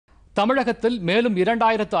தமிழகத்தில் மேலும்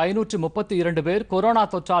 2532 பேர் கொரோனா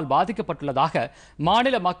தொற்றால் பாதிக்கப்பட்டுள்ளதாக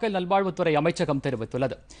மாநில மக்கள் நல்வாழ்வுத்துறை அமைச்சகம்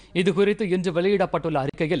தெரிவித்துள்ளது. இதுகுறித்து இன்று வெளியிடப்பட்டுள்ள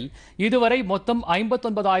அறிக்கையில் இதுவரை மொத்தம்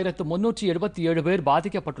 59,377 பேர்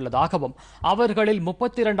பாதிக்கப்பட்டுள்ளதாகவும் அவர்களில்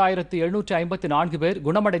 32,754 பேர்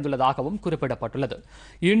குணமடைந்துள்ளதாகவும் குறிப்பிடப்பட்டுள்ளது.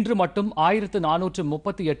 இன்று மட்டும்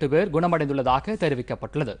 1,438 பேர் குணமடைந்துள்ளதாக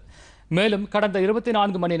தெரிவிக்கப்பட்டுள்ளது. மேலும் கடந்த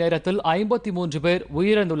 24 மணி நேரத்தில் 53 பேர்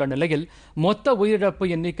உயிரிழந்துள்ள நிலையில் மொத்த உயிரிழப்பு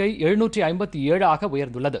எண்ணிக்கை 757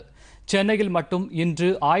 உயர்ந்துள்ளது. சென்னையில் மட்டும் இன்று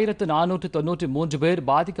 1,493 பேர்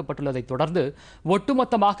பாதிக்கப்பட்டுள்ளதைத் தொடர்ந்து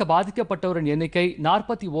ஒட்டுமொத்தமாக பாதிக்கப்பட்டோரின் எண்ணிக்கை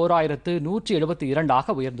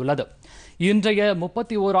 41,172 உயர்ந்துள்ளது. இன்றைய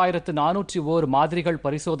 31,401 மாதிரிகள்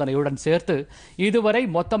பரிசோதனையுடன் சேர்த்து இதுவரை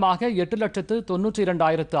மொத்தமாக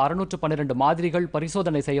 8,92,612 மாதிரிகள்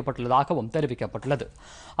பரிசோதனை செய்யப்பட்டுள்ளதாகவும் தெரிவிக்கப்பட்டுள்ளது.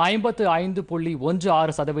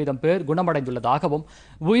 55.16% பேர் குணமடைந்துள்ளதாகவும்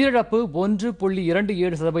உயிரிழப்பு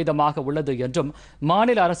 1.27% உள்ளது என்றும்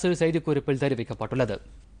மாநில அரசு செய்திக்குறிப்பில் தெரிவிக்கப்பட்டுள்ளது.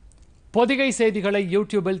 பொதிகை செய்திகளை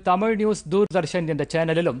யூடியூபில் தமிழ் நியூஸ் தூர்தர்ஷன் என்ற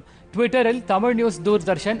சேனலிலும் ட்விட்டரில் Tamil news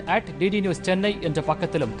Doordarshan @DD News Chennai என்ற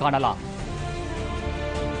பக்கத்திலும் காணலாம்.